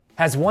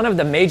Has one of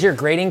the major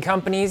grading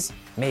companies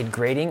made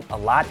grading a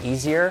lot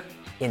easier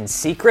in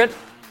secret?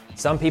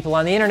 Some people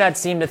on the internet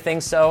seem to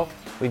think so.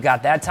 We've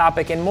got that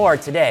topic and more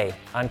today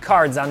on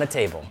Cards on the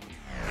Table.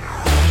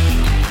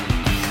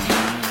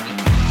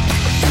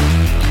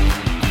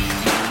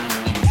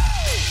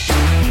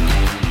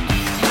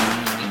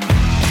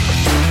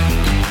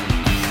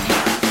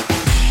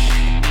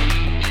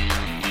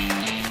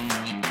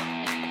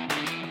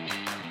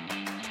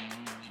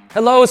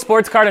 Hello,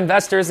 sports card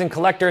investors and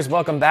collectors.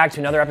 Welcome back to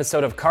another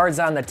episode of Cards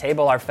on the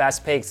Table, our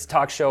fast-paced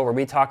talk show where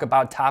we talk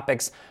about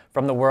topics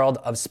from the world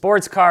of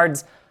sports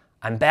cards.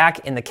 I'm back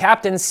in the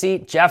captain's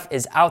seat. Jeff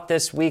is out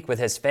this week with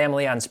his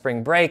family on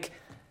spring break,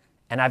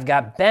 and I've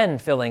got Ben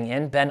filling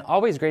in. Ben,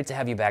 always great to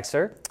have you back,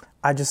 sir.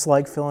 I just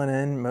like filling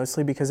in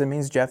mostly because it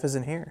means Jeff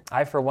isn't here.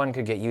 I, for one,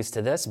 could get used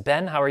to this.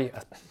 Ben, how are you?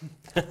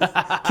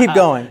 Keep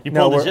going. We're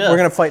going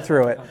to fight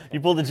through it. You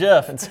pulled the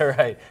Jeff. That's all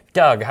right.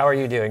 Doug, how are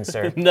you doing,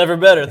 sir? Never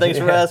better. Thanks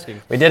for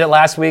asking. We did it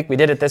last week. We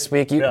did it this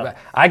week. Yeah.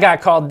 I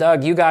got called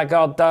Doug. You got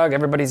called Doug.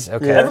 Everybody's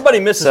okay. Yeah.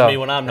 Everybody misses me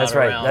when I'm not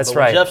around. That's but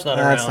right. When Jeff's not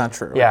around. That's not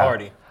true. Yeah.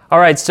 Party. All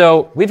right,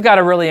 so we've got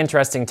a really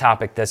interesting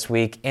topic this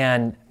week,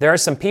 and there are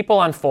some people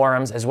on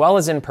forums as well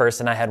as in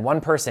person. I had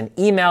one person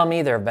email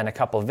me. There have been a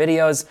couple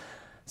videos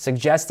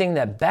suggesting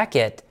that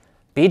Beckett,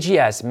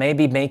 BGS, may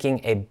be making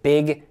a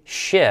big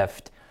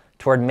shift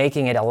toward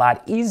making it a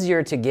lot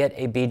easier to get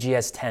a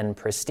BGS 10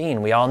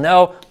 pristine. We all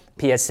know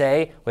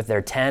PSA with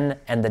their 10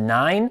 and the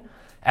 9,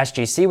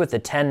 SGC with the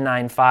 10,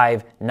 9,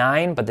 5,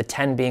 9, but the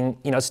 10 being,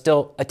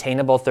 still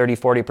attainable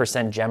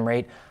 30-40% gem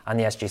rate on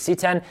the SGC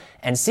 10,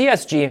 and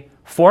CSG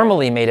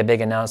formally made a big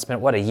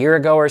announcement, a year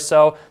ago or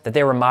so, that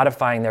they were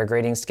modifying their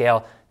grading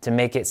scale to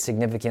make it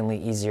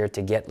significantly easier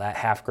to get that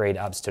half grade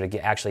ups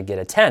to actually get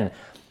a 10.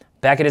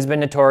 Beckett has been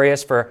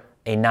notorious for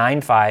a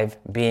 9.5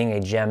 being a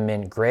gem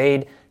mint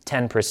grade,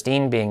 10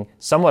 pristine being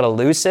somewhat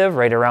elusive,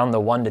 right around the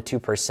 1% to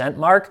 2%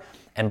 mark,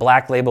 and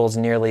Black Label's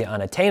nearly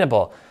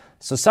unattainable.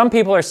 So some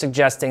people are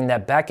suggesting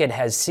that Beckett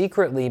has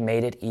secretly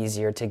made it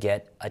easier to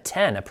get a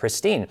 10, a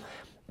pristine.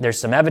 There's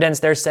some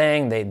evidence they're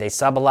saying they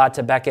sub a lot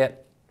to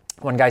Beckett.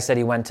 One guy said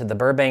he went to the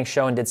Burbank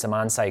show and did some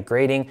on-site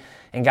grading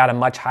and got a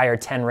much higher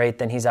 10 rate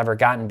than he's ever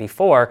gotten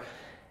before.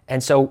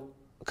 And so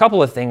a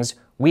couple of things.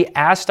 We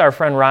asked our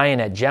friend Ryan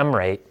at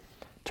GemRate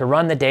to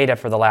run the data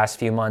for the last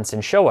few months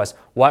and show us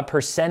what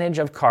percentage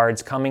of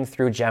cards coming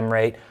through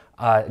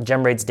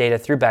GemRate's data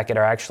through Beckett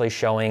are actually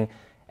showing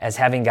as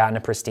having gotten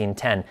a pristine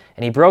 10.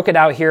 And he broke it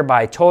out here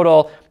by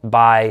total,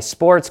 by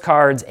sports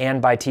cards,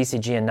 and by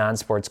TCG and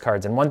non-sports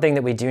cards. And one thing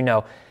that we do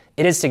know,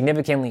 it is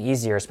significantly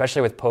easier,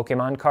 especially with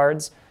Pokemon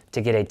cards, to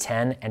get a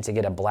 10 and to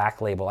get a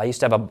Black Label. I used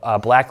to have a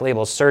Black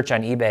Label search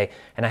on eBay,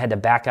 and I had to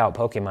back out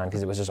Pokemon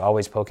because it was just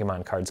always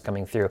Pokemon cards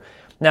coming through.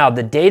 Now,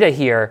 the data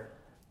here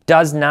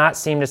does not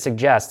seem to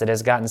suggest that it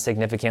has gotten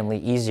significantly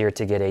easier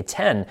to get a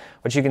 10.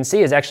 What you can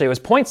see is actually it was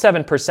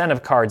 0.7%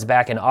 of cards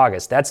back in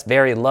August. That's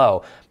very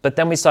low. But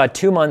then we saw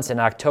 2 months in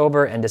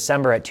October and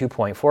December at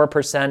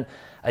 2.4%,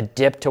 a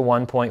dip to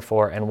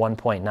 1.4 and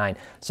 1.9.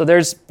 So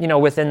there's,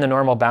 within the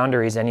normal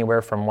boundaries,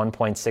 anywhere from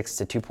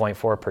 1.6 to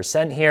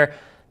 2.4% here.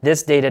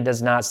 This data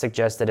does not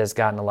suggest that it's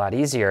gotten a lot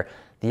easier.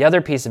 The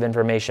other piece of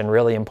information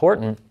really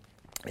important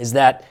is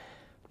that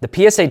the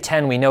PSA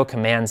 10 we know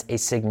commands a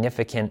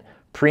significant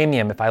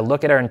premium. If I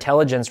look at our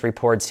intelligence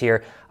reports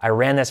here, I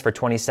ran this for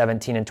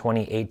 2017 and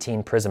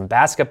 2018 Prism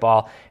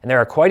Basketball, and there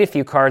are quite a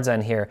few cards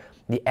on here.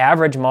 The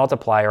average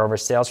multiplier over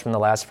sales from the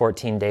last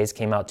 14 days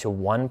came out to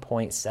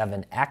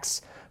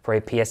 1.7x for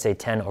a PSA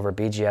 10 over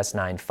BGS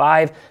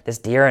 9.5. This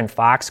De'Aaron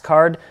Fox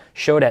card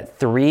showed at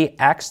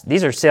 3x.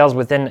 These are sales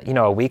within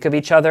a week of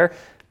each other.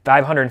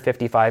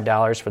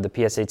 $555 for the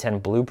PSA 10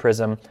 Blue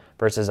Prism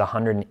versus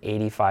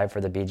 $185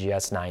 for the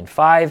BGS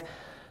 9.5.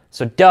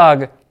 So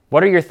Doug,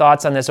 what are your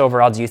thoughts on this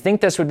overall? Do you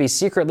think this would be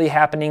secretly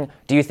happening?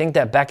 Do you think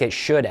that Beckett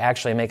should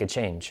actually make a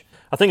change?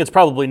 I think it's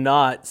probably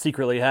not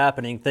secretly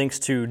happening thanks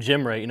to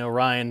GemRate.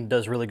 Ryan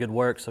does really good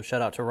work, so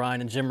shout out to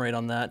Ryan and GemRate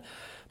on that.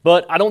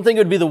 But I don't think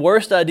it would be the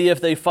worst idea if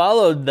they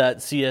followed that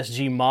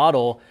CSG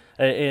model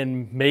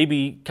and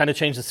maybe kind of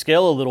change the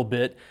scale a little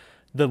bit.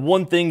 The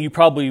one thing you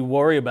probably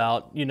worry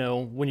about,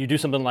 when you do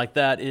something like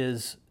that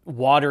is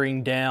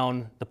watering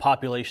down the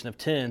population of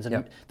 10s.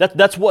 And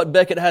that's what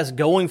Beckett has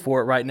going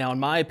for it right now, in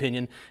my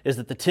opinion, is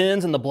that the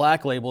 10s and the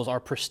Black Labels are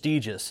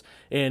prestigious,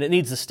 and it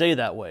needs to stay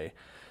that way.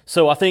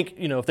 So I think,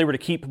 if they were to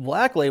keep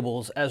Black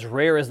Labels as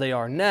rare as they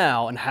are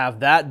now and have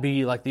that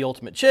be like the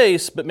ultimate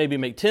chase, but maybe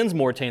make 10s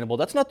more attainable,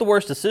 that's not the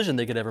worst decision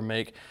they could ever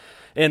make.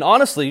 And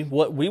honestly,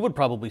 what we would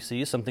probably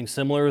see is something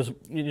similar is,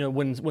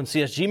 when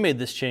CSG made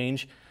this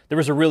change, there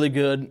was a really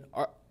good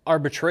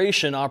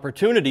arbitration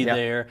opportunity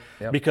there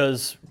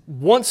because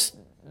once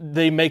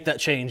they make that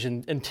change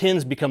and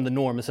 10s become the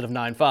norm instead of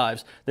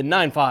 9.5s, then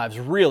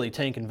 9.5s really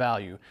tank in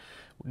value.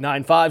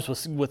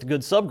 9.5s with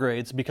good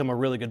subgrades become a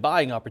really good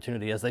buying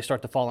opportunity as they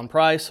start to fall in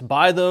price.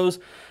 Buy those,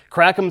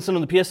 crack them, send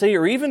them to PSA,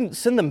 or even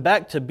send them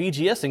back to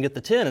BGS and get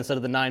the 10 instead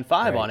of the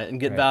 9.5 on it and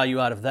get value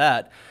out of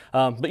that.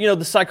 But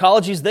the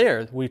psychology's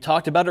there. We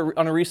talked about it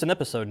on a recent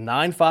episode.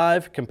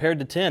 9.5 compared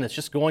to 10, it's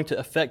just going to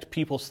affect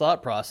people's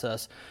thought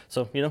process.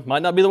 So,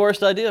 might not be the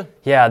worst idea.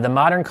 Yeah, the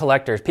modern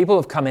collectors, people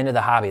who have come into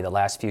the hobby the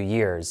last few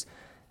years,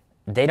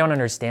 they don't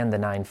understand the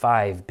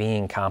 9.5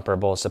 being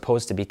comparable,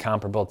 supposed to be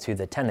comparable to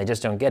the 10. They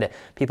just don't get it.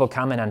 People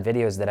comment on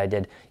videos that I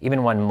did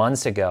even 1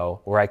 month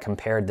ago where I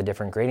compared the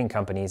different grading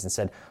companies and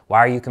said, why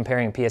are you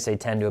comparing PSA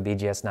 10 to a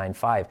BGS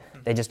 9.5?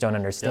 They just don't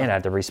understand. I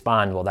have to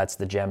respond, well, that's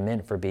the gem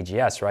mint for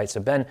BGS, right? So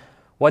Ben,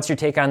 what's your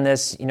take on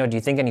this? Do you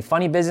think any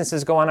funny business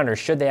is going on, or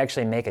should they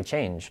actually make a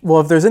change?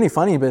 Well, if there's any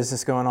funny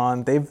business going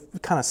on, they've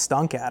kind of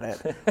stunk at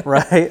it,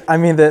 right? I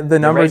mean, the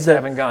numbers rates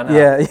haven't gone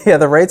up. Yeah,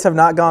 the rates have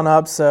not gone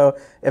up. So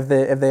if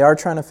they are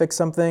trying to fix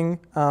something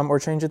or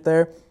change it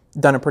there,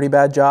 done a pretty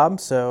bad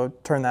job. So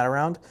turn that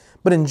around.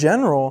 But in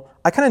general,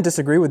 I kind of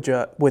disagree with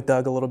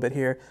Doug a little bit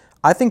here.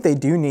 I think they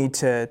do need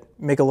to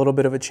make a little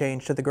bit of a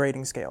change to the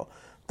grading scale.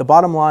 The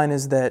bottom line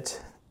is that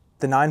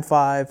the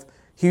 9.5,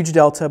 huge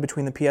delta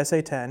between the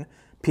PSA 10.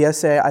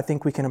 PSA, I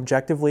think we can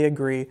objectively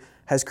agree,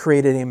 has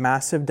created a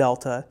massive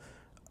delta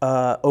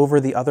over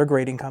the other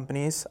grading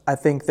companies. I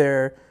think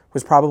there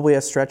was probably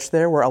a stretch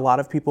there where a lot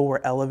of people were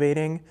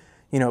elevating.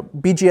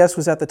 BGS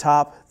was at the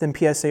top, then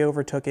PSA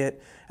overtook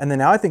it, and then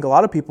now I think a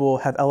lot of people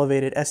have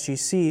elevated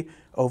SGC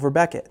over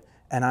Beckett.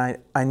 And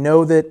I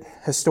know that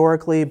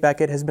historically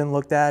Beckett has been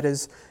looked at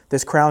as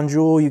this crown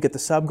jewel, you get the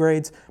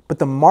subgrades, but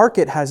the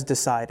market has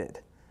decided.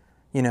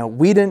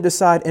 We didn't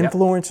decide,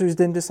 influencers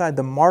didn't decide.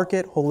 The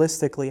market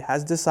holistically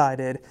has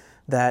decided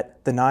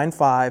that the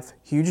 9.5,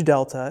 huge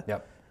delta,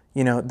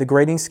 the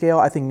grading scale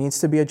I think needs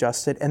to be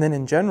adjusted. And then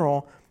in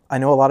general, I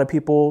know a lot of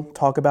people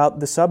talk about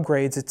the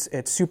subgrades.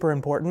 It's super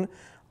important.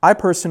 I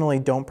personally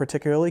don't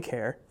particularly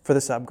care for the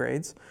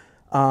subgrades.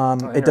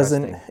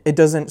 It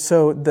doesn't.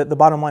 So the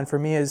bottom line for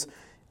me is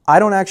I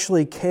don't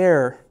actually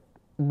care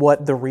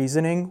what the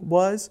reasoning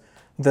was.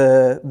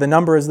 The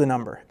number is the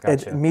number.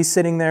 Gotcha. Me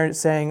sitting there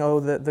saying,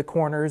 the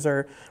corners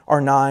are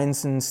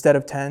 9s instead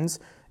of 10s,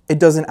 it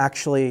doesn't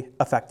actually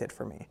affect it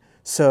for me.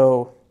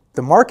 So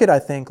the market, I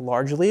think,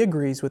 largely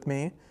agrees with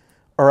me,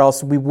 or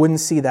else we wouldn't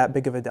see that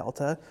big of a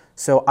delta.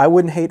 So I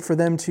wouldn't hate for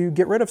them to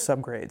get rid of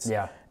subgrades.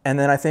 Yeah. And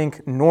then I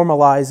think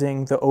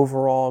normalizing the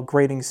overall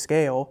grading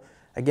scale,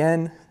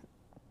 again,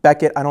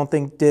 Beckett I don't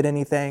think did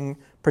anything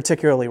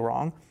particularly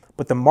wrong,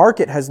 but the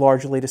market has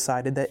largely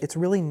decided that it's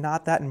really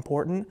not that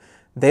important.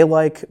 They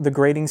like the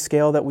grading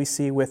scale that we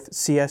see with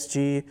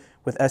CSG,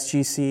 with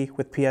SGC,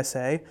 with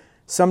PSA.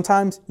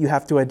 Sometimes you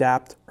have to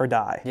adapt or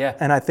die. Yeah.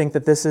 And I think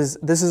that this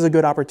is a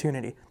good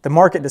opportunity. The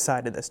market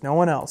decided this, no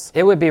one else.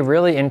 It would be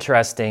really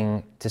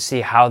interesting to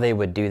see how they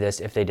would do this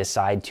if they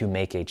decide to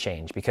make a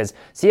change, because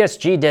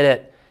CSG did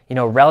it,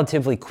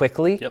 relatively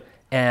quickly. Yep.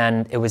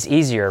 And it was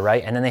easier,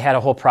 right? And then they had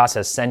a whole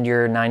process. Send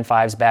your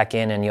 9.5s back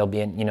in and you'll be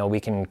in, we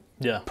can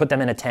put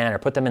them in a 10 or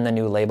put them in the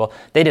new label.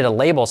 They did a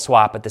label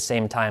swap at the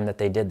same time that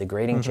they did the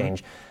grading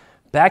change.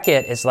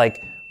 Beckett is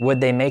like,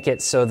 would they make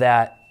it so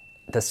that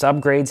the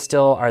subgrades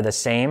still are the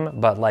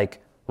same, but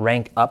like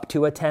rank up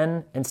to a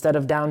 10 instead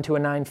of down to a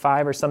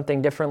 9.5 or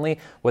something differently?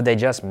 Would they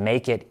just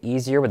make it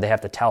easier? Would they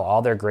have to tell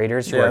all their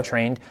graders who are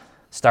trained,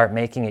 start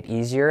making it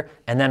easier?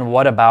 And then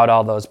what about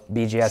all those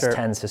BGS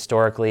 10s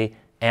historically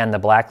and the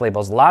black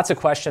labels? Lots of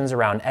questions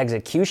around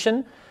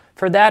execution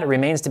for that. It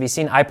remains to be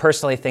seen. I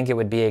personally think it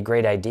would be a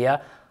great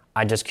idea.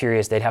 I'm just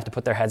curious. They'd have to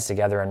put their heads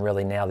together and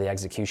really nail the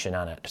execution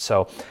on it.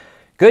 So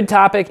good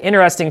topic,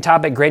 interesting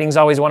topic. Grading's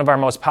always one of our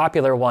most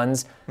popular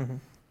ones.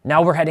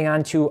 Now we're heading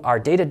on to our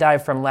data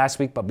dive from last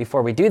week. But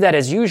before we do that,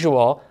 as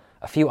usual,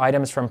 a few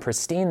items from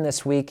Pristine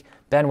this week.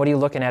 Ben, what are you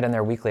looking at in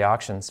their weekly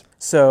auctions?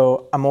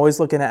 So I'm always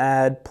looking to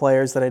add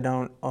players that I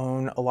don't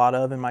own a lot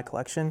of in my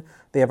collection.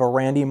 They have a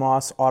Randy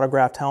Moss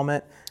autographed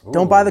helmet.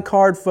 Don't buy the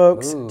card,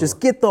 folks. Just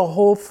get the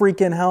whole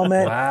freaking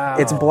helmet. Wow.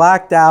 It's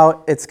blacked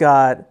out. It's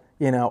got,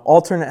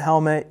 alternate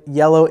helmet,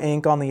 yellow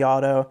ink on the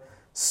auto.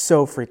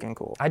 So freaking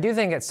cool. I do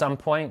think at some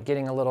point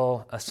getting a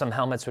little, some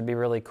helmets would be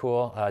really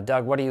cool.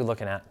 Doug, what are you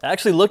looking at? I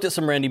actually looked at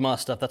some Randy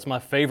Moss stuff. That's my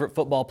favorite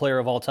football player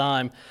of all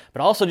time.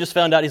 But I also just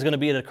found out he's going to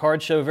be at a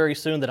card show very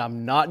soon that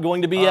I'm not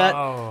going to be at.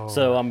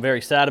 So I'm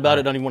very sad about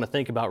it. Don't even want to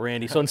think about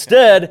Randy. So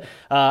instead,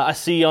 I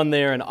see on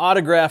there an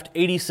autographed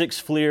 86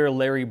 Fleer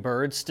Larry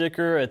Bird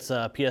sticker. It's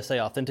a PSA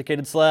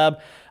authenticated slab.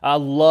 I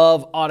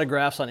love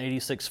autographs on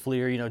 86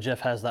 Fleer.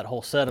 Jeff has that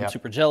whole set. I'm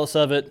super jealous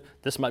of it.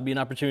 This might be an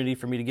opportunity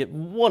for me to get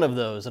one of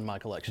those in my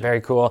collection. Very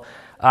cool.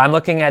 I'm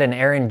looking at an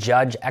Aaron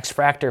Judge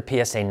X-Fractor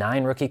PSA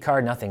 9 rookie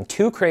card. Nothing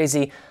too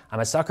crazy. I'm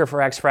a sucker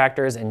for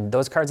X-Fractors, and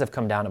those cards have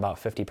come down about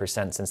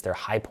 50% since their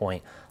high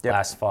point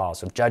last fall.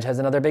 So if Judge has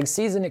another big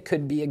season, it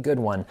could be a good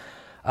one.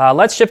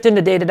 Let's shift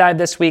into Data Dive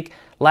this week.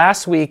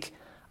 Last week,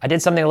 I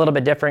did something a little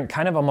bit different,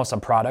 kind of almost a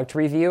product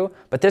review,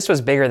 but this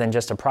was bigger than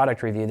just a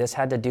product review. This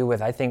had to do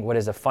with, I think, what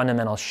is a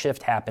fundamental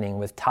shift happening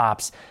with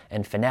Topps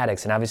and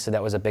Fanatics, and obviously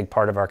that was a big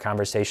part of our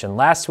conversation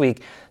last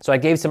week. So I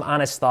gave some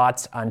honest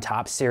thoughts on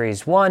Topps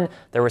Series 1.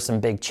 There were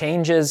some big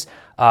changes.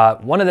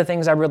 One of the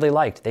things I really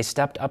liked, they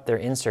stepped up their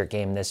insert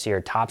game this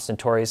year. Topps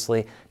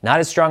notoriously not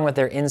as strong with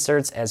their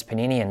inserts as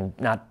Panini and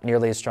not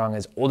nearly as strong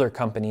as older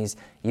companies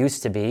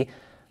used to be.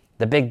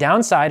 The big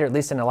downside, or at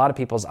least in a lot of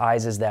people's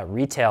eyes, is that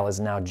retail is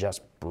now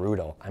just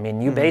brutal. I mean,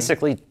 you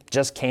basically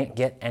just can't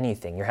get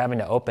anything. You're having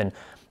to open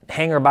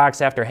hanger box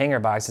after hanger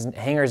box.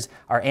 Hangers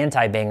are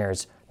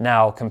anti-bangers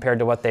now compared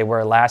to what they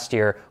were last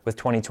year with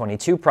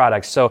 2022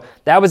 products. So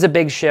that was a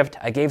big shift.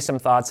 I gave some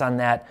thoughts on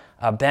that.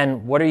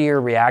 Ben, what are your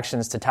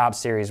reactions to Topps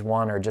Series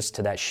 1 or just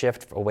to that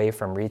shift away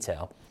from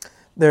retail?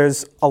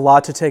 There's a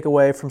lot to take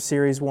away from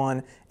Series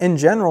 1. In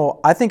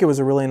general, I think it was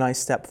a really nice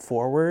step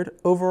forward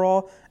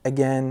overall.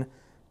 Again,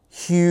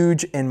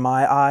 huge, in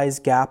my eyes,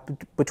 gap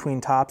between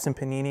Topps and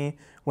Panini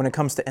when it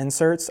comes to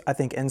inserts. I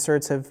think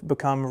inserts have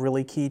become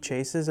really key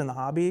chases in the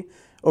hobby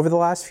over the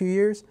last few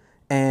years.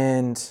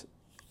 And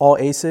all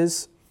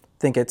aces,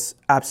 think it's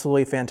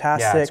absolutely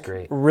fantastic. Yeah, it's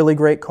great. Really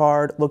great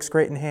card, looks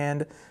great in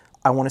hand.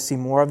 I want to see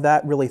more of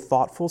that, really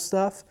thoughtful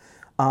stuff.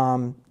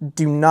 Do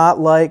not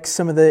like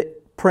some of the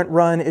print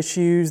run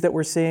issues that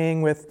we're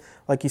seeing with,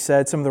 like you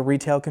said, some of the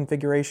retail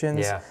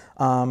configurations. Yeah.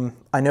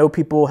 I know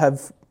people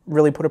have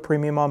really put a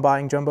premium on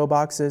buying jumbo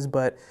boxes,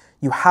 but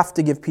you have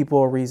to give people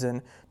a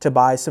reason to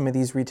buy some of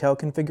these retail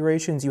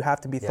configurations. You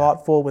have to be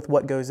thoughtful with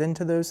what goes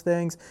into those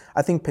things.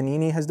 I think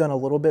Panini has done a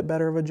little bit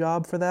better of a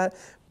job for that,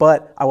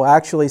 but I will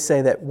actually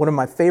say that one of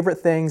my favorite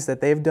things that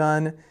they've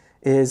done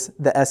is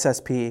the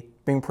SSP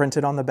being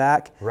printed on the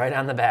back. Right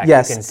on the back,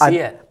 yes, you can see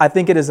it. I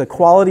think it is a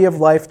quality of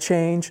life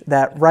change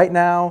that right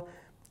now,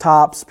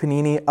 Topps,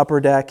 Panini,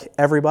 Upper Deck,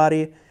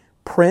 everybody,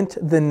 print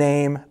the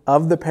name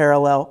of the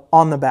parallel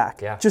on the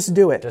back. Yeah. Just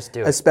do it. Just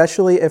do it.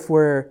 Especially if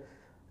we're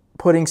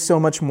putting so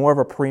much more of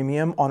a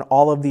premium on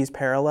all of these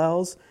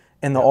parallels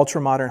in the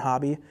ultra-modern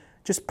hobby.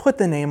 Just put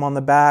the name on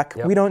the back.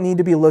 Yep. We don't need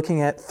to be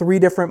looking at 3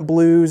 different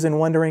blues and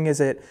wondering,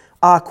 is it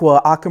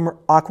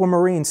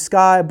aquamarine,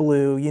 sky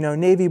blue,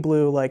 navy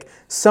blue? Like,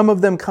 some of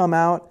them come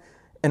out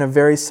in a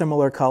very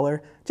similar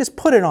color. Just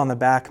put it on the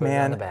back, man. Put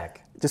it on the back.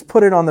 Just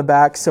put it on the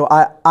back. So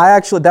I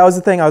actually, that was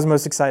the thing I was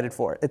most excited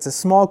for. It's a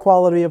small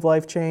quality of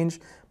life change,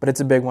 but it's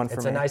a big one for me.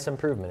 It's a nice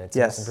improvement. It's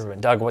Yes. a nice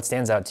improvement. Doug, what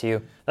stands out to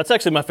you? That's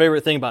actually my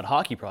favorite thing about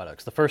hockey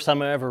products. The first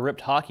time I ever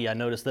ripped hockey, I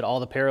noticed that all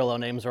the parallel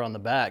names are on the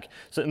back.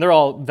 So, and they're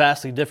all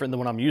vastly different than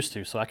what I'm used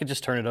to. So I could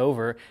just turn it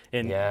over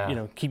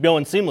and keep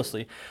going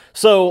seamlessly.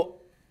 So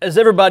as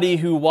everybody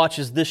who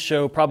watches this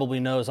show probably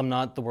knows, I'm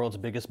not the world's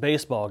biggest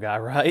baseball guy,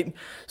 right?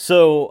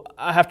 So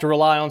I have to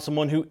rely on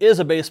someone who is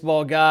a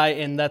baseball guy,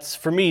 and that's,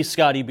 for me,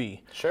 Scotty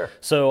B. Sure.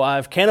 So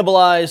I've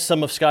cannibalized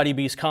some of Scotty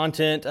B's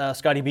content,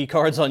 Scotty B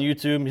cards on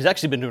YouTube. He's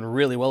actually been doing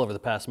really well over the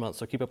past month,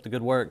 so keep up the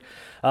good work.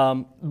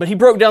 But he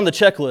broke down the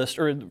checklist,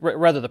 or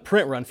rather the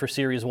print run for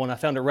Series 1. I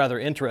found it rather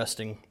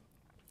interesting.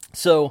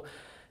 So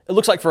it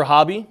looks like for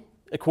Hobby,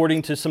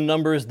 according to some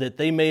numbers, that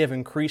they may have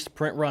increased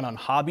print run on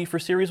Hobby for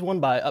Series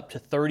 1 by up to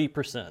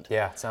 30%.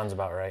 Yeah, sounds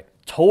about right.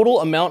 Total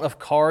amount of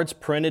cards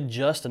printed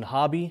just in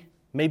Hobby,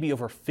 maybe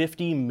over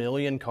 50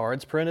 million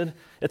cards printed.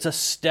 It's a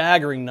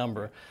staggering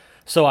number.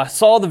 So I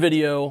saw the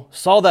video,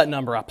 saw that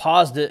number, I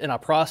paused it, and I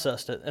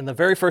processed it. And the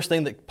very first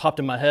thing that popped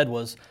in my head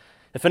was,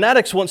 if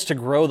Fanatics wants to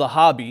grow the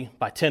hobby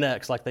by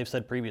 10x, like they've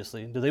said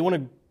previously, do they want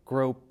to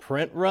grow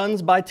print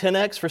runs by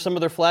 10x for some of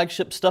their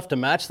flagship stuff to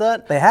match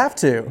that? They have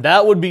to.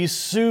 That would be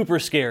super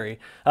scary.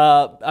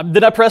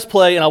 Then I pressed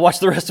play and I watched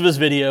the rest of his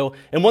video.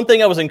 And one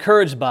thing I was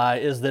encouraged by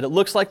is that it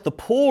looks like the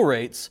pull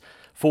rates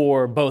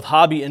for both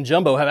Hobby and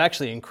Jumbo have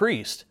actually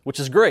increased, which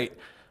is great.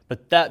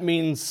 But that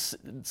means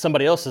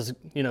somebody else is,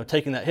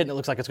 taking that hit, and it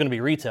looks like it's going to be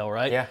retail,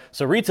 right? Yeah.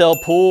 So retail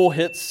pull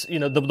hits,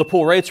 the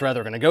pull rates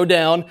rather are going to go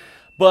down,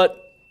 but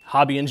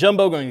Hobby and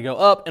Jumbo going to go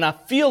up, and I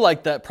feel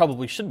like that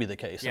probably should be the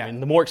case. Yeah. I mean,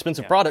 the more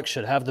expensive products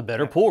should have the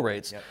better pull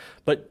rates. Yep.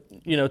 But,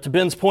 to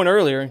Ben's point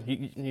earlier,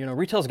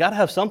 retail's got to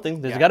have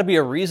something. There's got to be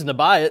a reason to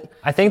buy it.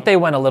 I think they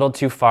went a little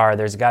too far.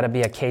 There's got to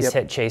be a case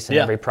hit chase in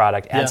every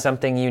product. Add Yeah.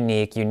 something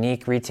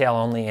unique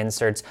retail-only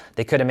inserts.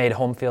 They could have made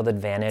home field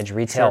advantage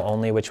retail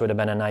only, which would have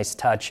been a nice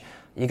touch.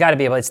 You got to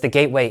be able, it's the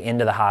gateway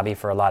into the hobby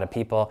for a lot of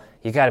people.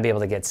 You got to be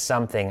able to get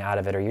something out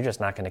of it or you're just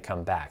not going to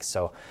come back.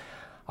 So,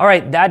 all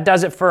right, that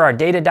does it for our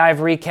data dive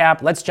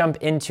recap. Let's jump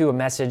into a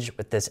message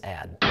with this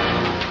ad.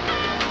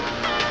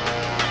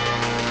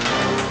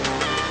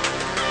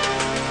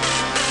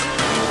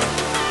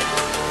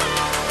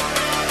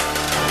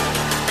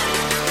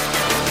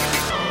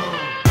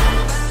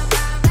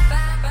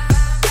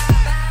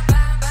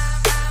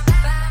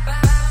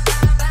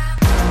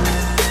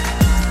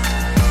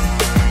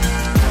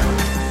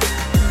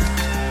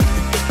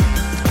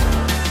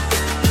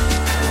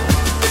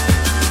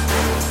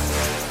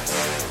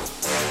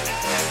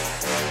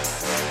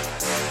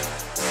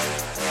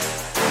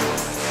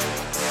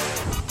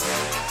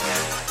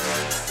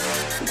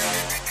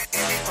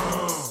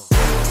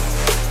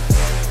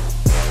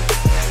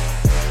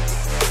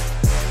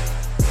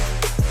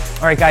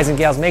 All right, guys and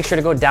gals, make sure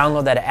to go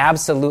download that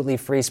absolutely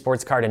free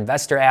Sports Card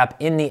Investor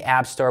app in the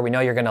App Store. We know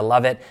you're going to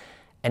love it.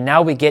 And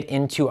now we get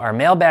into our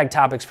mailbag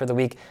topics for the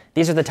week.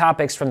 These are the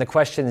topics from the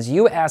questions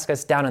you ask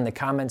us down in the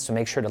comments, so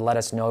make sure to let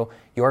us know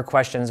your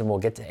questions, and we'll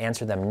get to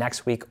answer them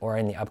next week or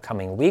in the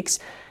upcoming weeks.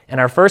 And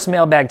our first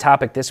mailbag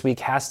topic this week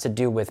has to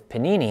do with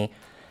Panini,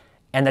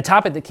 and the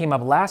topic that came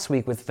up last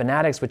week with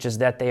Fanatics, which is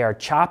that they are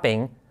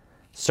chopping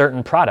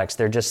certain products.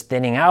 They're just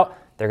thinning out.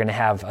 They're going to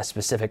have a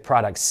specific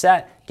product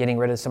set, getting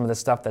rid of some of the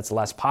stuff that's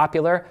less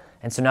popular.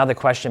 And so now the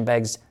question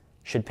begs,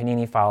 should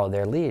Panini follow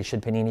their lead?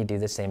 Should Panini do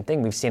the same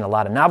thing? We've seen a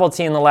lot of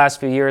novelty in the last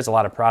few years. A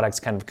lot of products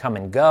kind of come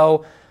and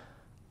go.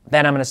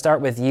 Ben, I'm going to start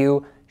with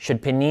you.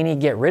 Should Panini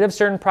get rid of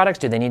certain products?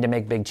 Do they need to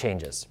make big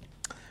changes?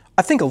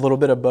 I think a little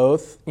bit of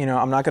both. You know,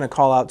 I'm not going to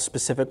call out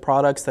specific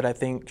products that I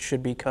think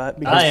should be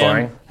cut. I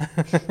am.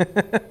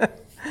 Boring.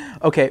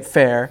 Okay,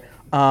 fair.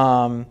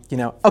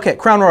 Okay,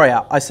 Crown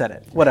Royale. I said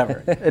it.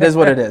 Whatever. It is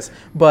what it is.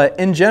 But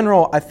in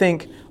general, I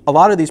think a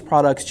lot of these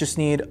products just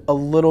need a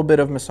little bit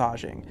of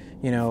massaging.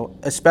 You know,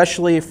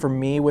 especially for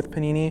me with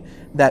Panini,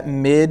 that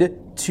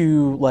mid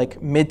to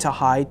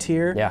high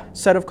tier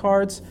set of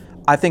cards.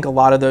 I think a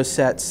lot of those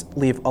sets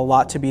leave a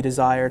lot to be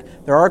desired.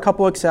 There are a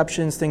couple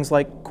exceptions, things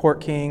like Court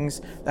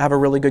Kings that have a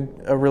really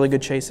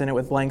good chase in it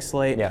with Blank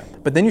Slate. Yeah.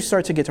 But then you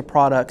start to get to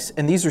products,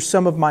 and these are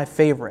some of my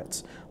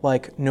favorites,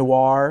 like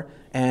Noir,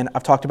 and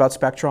I've talked about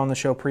Spectra on the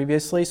show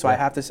previously, so I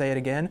have to say it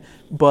again,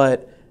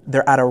 but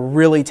they're at a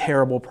really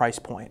terrible price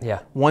point. Yeah.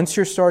 Once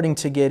you're starting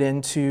to get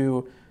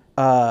into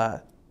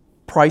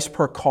price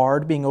per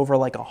card being over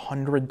like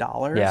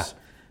 $100,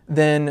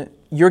 then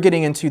you're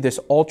getting into this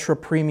ultra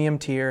premium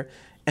tier.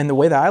 And the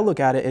way that I look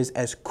at it is,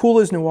 as cool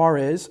as Noir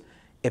is,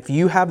 if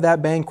you have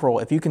that bankroll,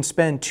 if you can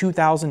spend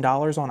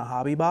 $2,000 on a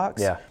hobby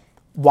box,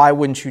 why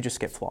wouldn't you just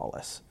get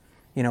Flawless?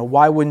 You know,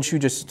 why wouldn't you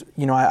just,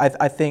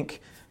 I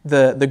think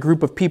the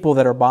group of people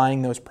that are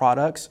buying those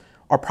products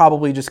are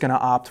probably just going to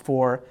opt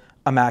for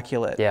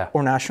Immaculate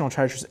or National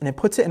Treasures. And it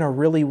puts it in a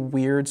really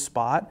weird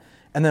spot.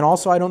 And then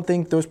also, I don't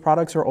think those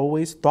products are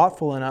always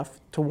thoughtful enough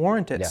to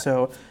warrant it.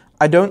 So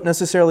I don't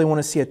necessarily want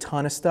to see a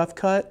ton of stuff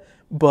cut,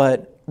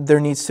 but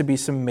there needs to be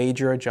some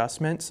major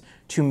adjustments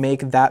to make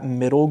that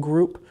middle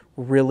group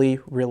really,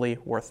 really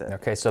worth it.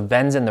 Okay, so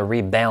Ben's in the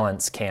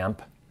rebalance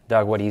camp.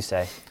 Doug, what do you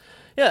say?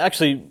 Yeah,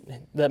 actually,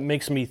 that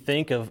makes me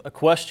think of a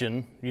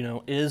question. You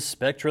know, is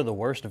Spectra the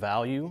worst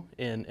value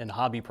in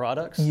hobby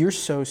products? You're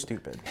so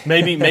stupid.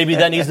 Maybe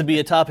that needs to be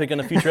a topic in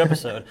a future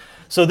episode.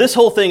 So this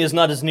whole thing is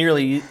not as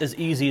nearly as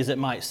easy as it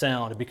might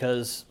sound,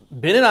 because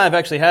Ben and I have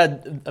actually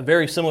had a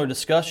very similar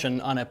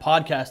discussion on a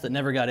podcast that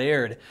never got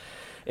aired.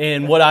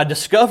 And what I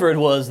discovered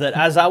was that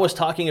as I was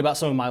talking about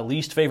some of my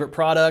least favorite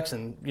products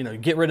and,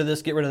 get rid of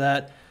this, get rid of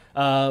that,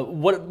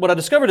 what I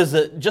discovered is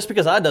that just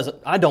because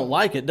I don't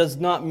like it does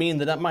not mean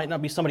that might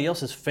not be somebody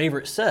else's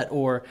favorite set,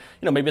 or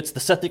maybe it's the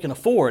set they can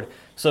afford.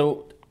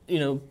 So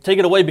take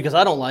it away because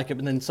I don't like it,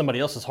 but then somebody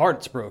else's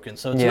heart's broken.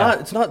 So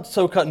it's not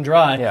so cut and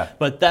dry. Yeah.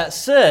 But that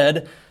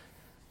said,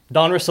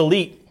 Donruss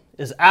Elite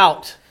is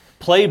out,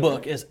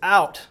 Playbook is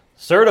out,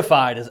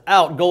 Certified is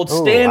out, Gold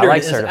Standard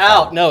is Certified.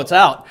 out. No, it's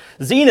out.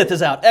 Zenith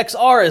is out,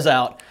 XR is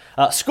out,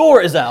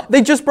 Score is out.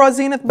 They just brought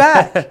Zenith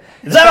back.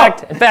 It's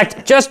out. In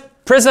fact, just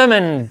Prism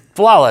and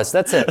Flawless,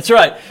 that's it. That's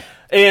right.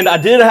 And I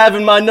did have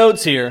in my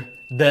notes here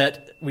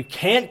that we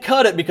can't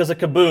cut it because of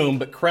Kaboom,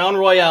 but Crown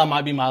Royale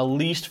might be my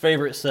least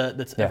favorite set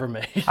that's ever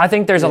made. I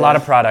think there's a lot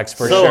of products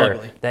for So sure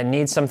ugly. that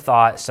need some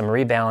thought, some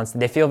rebalance.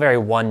 They feel very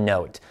one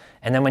note.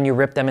 And then when you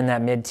rip them in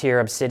that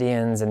mid-tier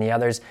Obsidians and the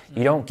others,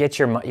 you don't get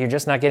you're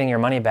just not getting your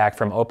money back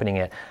from opening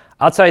it.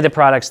 I'll tell you the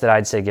products that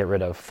I'd say get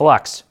rid of.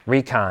 Flux,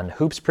 Recon,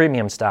 Hoops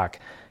Premium Stock,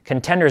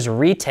 Contenders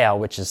Retail,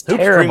 which is Hoops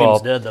terrible.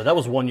 Premium's dead, though. That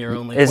was 1 year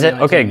only. Is it?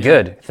 Okay, 2019,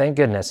 good. Thank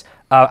goodness.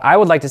 I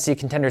would like to see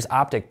Contenders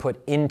Optic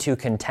put into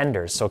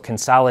Contenders, so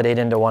consolidate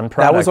into one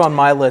product. That was on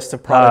my list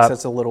of products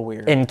that's a little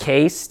weird.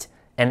 Encased,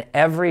 and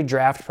every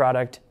draft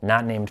product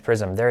not named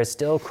Prism. There is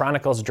still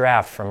Chronicles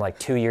Draft from like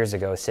 2 years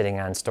ago sitting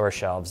on store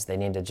shelves. They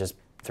need to just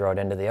throw it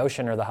into the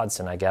ocean or the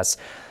Hudson, I guess.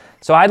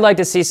 So I'd like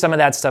to see some of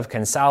that stuff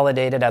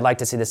consolidated. I'd like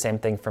to see the same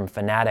thing from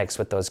Fanatics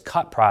with those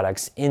cut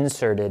products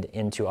inserted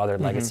into other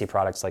legacy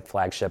products like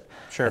Flagship.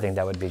 Sure. I think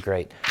that would be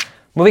great.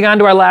 Moving on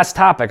to our last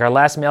topic, our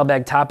last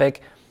mailbag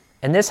topic,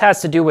 and this has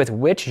to do with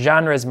which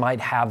genres might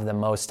have the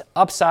most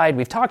upside.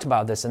 We've talked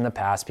about this in the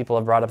past. People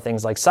have brought up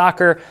things like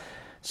soccer,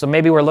 so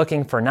maybe we're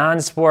looking for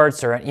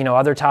non-sports or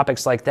other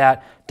topics like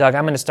that. Doug,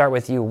 I'm going to start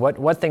with you.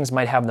 What things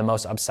might have the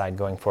most upside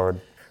going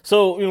forward?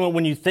 So,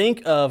 when you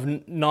think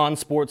of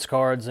non-sports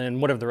cards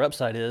and whatever their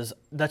upside is,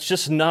 that's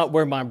just not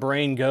where my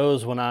brain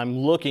goes when I'm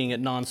looking at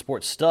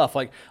non-sports stuff.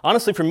 Like,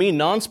 honestly, for me,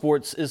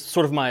 non-sports is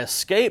sort of my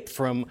escape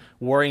from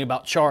worrying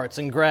about charts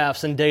and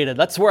graphs and data.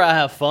 That's where I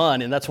have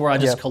fun, and that's where I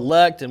just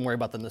collect and worry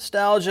about the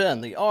nostalgia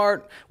and the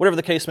art, whatever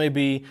the case may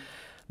be.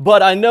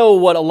 But I know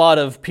what a lot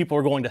of people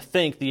are going to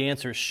think the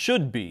answers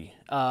should be.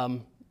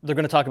 they're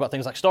going to talk about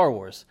things like Star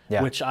Wars,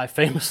 Yeah. which I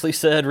famously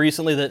said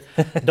recently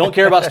that don't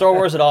care about Star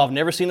Wars at all. I've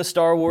never seen a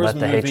Star Wars Let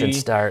movie. the hatred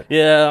start.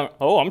 Yeah.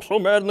 Oh, I'm so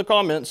mad in the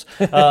comments.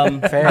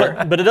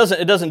 Fair. But it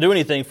doesn't do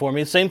anything for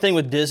me. Same thing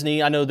with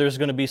Disney. I know there's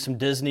going to be some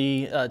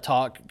Disney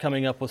talk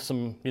coming up with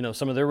some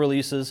of their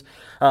releases.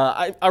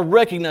 I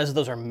recognize that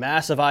those are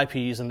massive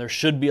IPs and there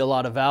should be a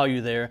lot of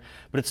value there,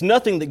 but it's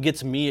nothing that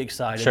gets me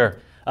excited. Sure.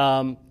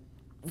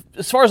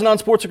 As far as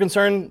non-sports are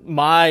concerned,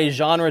 my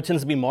genre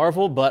tends to be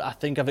Marvel, but I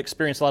think I've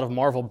experienced a lot of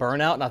Marvel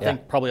burnout, and I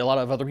think probably a lot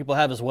of other people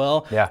have as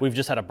well. Yeah. We've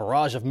just had a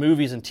barrage of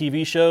movies and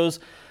TV shows,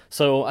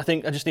 so I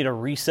think I just need a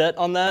reset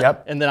on that,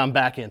 Yep. and then I'm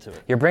back into it.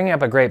 You're bringing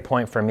up a great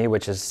point for me,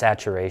 which is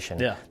saturation.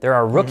 Yeah. There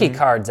are rookie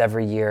cards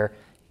every year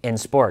in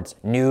sports,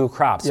 new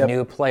crops, Yep.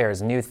 new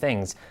players, new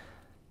things.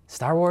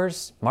 Star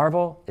Wars,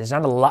 Marvel, there's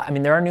not a lot. I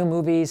mean, there are new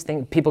movies,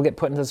 people get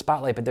put into the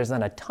spotlight, but there's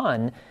not a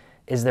ton.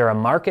 Is there a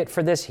market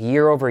for this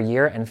year over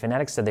year? And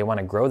Fanatics said they want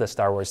to grow the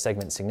Star Wars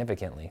segment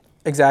significantly.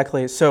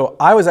 Exactly. So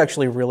I was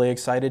actually really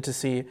excited to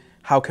see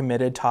how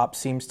committed Topps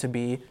seems to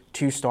be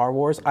to Star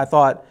Wars. I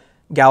thought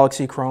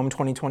Galaxy Chrome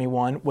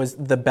 2021 was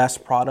the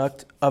best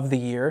product of the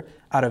year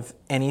out of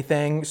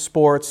anything,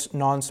 sports,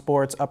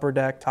 non-sports, Upper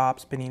Deck,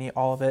 Topps, Panini,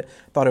 all of it.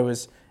 Thought it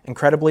was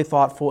incredibly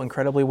thoughtful,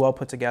 incredibly well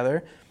put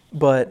together.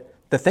 But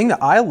the thing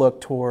that I look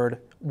toward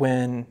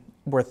when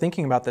we're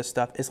thinking about this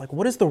stuff is like,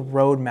 what does the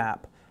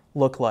roadmap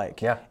look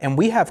like? Yeah. And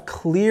we have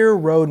clear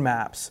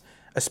roadmaps,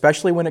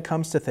 especially when it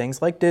comes to things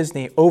like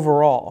Disney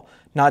overall,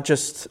 not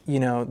just,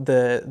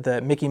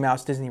 the Mickey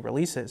Mouse Disney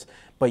releases,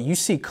 but you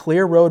see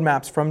clear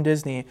roadmaps from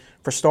Disney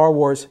for Star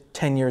Wars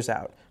 10 years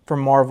out, for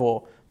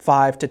Marvel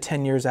 5 to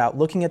 10 years out.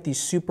 Looking at these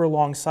super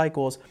long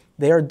cycles,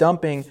 they are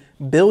dumping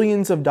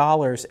billions of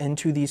dollars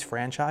into these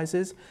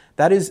franchises.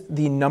 That is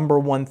the number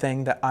one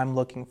thing that I'm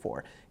looking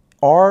for.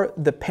 Are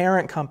the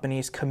parent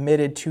companies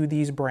committed to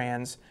these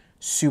brands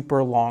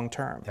super long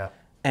term? Yeah.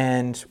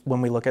 And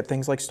when we look at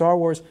things like Star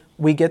Wars,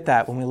 we get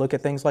that. When we look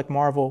at things like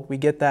Marvel, we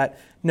get that.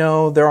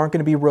 No, there aren't going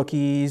to be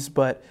rookies,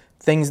 but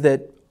things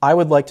that I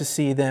would like to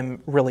see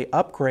them really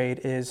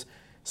upgrade is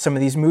some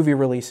of these movie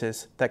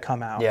releases that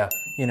come out. Yeah.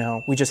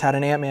 We just had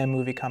an Ant-Man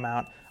movie come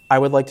out. I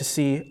would like to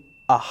see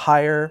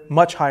a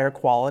much higher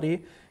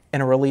quality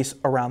and a release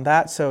around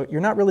that. So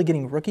you're not really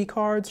getting rookie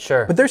cards,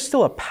 Sure. but there's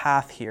still a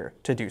path here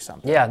to do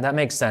something. Yeah, that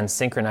makes sense,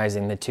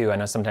 synchronizing the two. I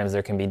know sometimes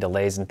there can be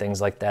delays and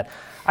things like that.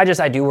 I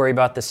do worry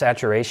about the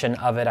saturation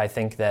of it. I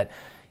think that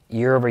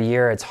year over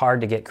year, it's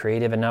hard to get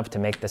creative enough to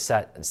make the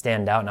set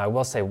stand out. And I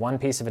will say one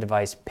piece of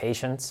advice,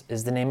 patience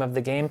is the name of the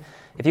game.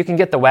 If you can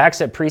get the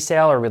wax at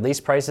pre-sale or release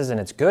prices and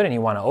it's good and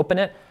you want to open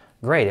it,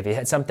 great. If you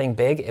hit something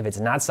big, if it's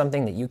not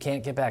something that you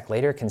can't get back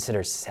later,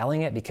 consider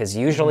selling it, because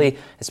usually,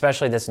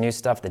 especially this new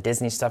stuff, the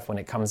Disney stuff, when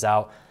it comes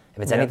out,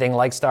 if it's anything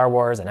like Star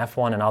Wars and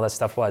F1 and all this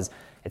stuff was,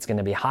 it's going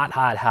to be hot,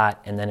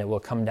 and then it will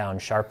come down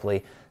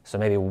sharply. So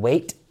maybe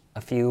wait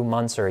a few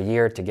months or a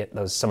year to get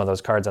some of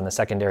those cards on the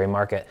secondary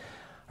market.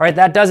 All right,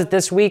 that does it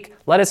this week.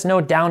 Let us know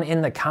down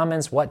in the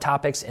comments what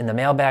topics in the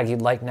mailbag you'd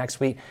like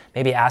next week.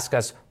 Maybe ask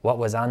us what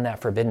was on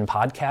that Forbidden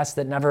podcast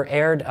that never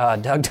aired.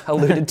 Doug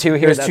alluded to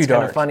here. It was That's too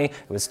kind of dark. funny.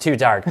 It was too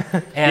dark.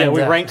 And, Yeah,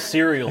 we ranked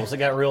cereals. It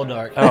got real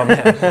dark. Oh,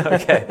 man.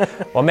 Okay.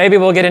 Well, maybe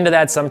we'll get into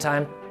that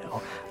sometime.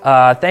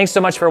 Thanks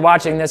so much for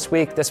watching this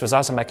week. This was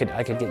awesome. I could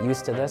get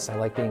used to this. I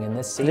like being in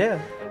this seat. Yeah.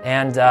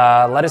 And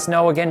let us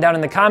know again down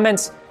in the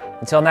comments.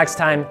 Until next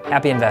time,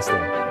 happy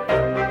investing.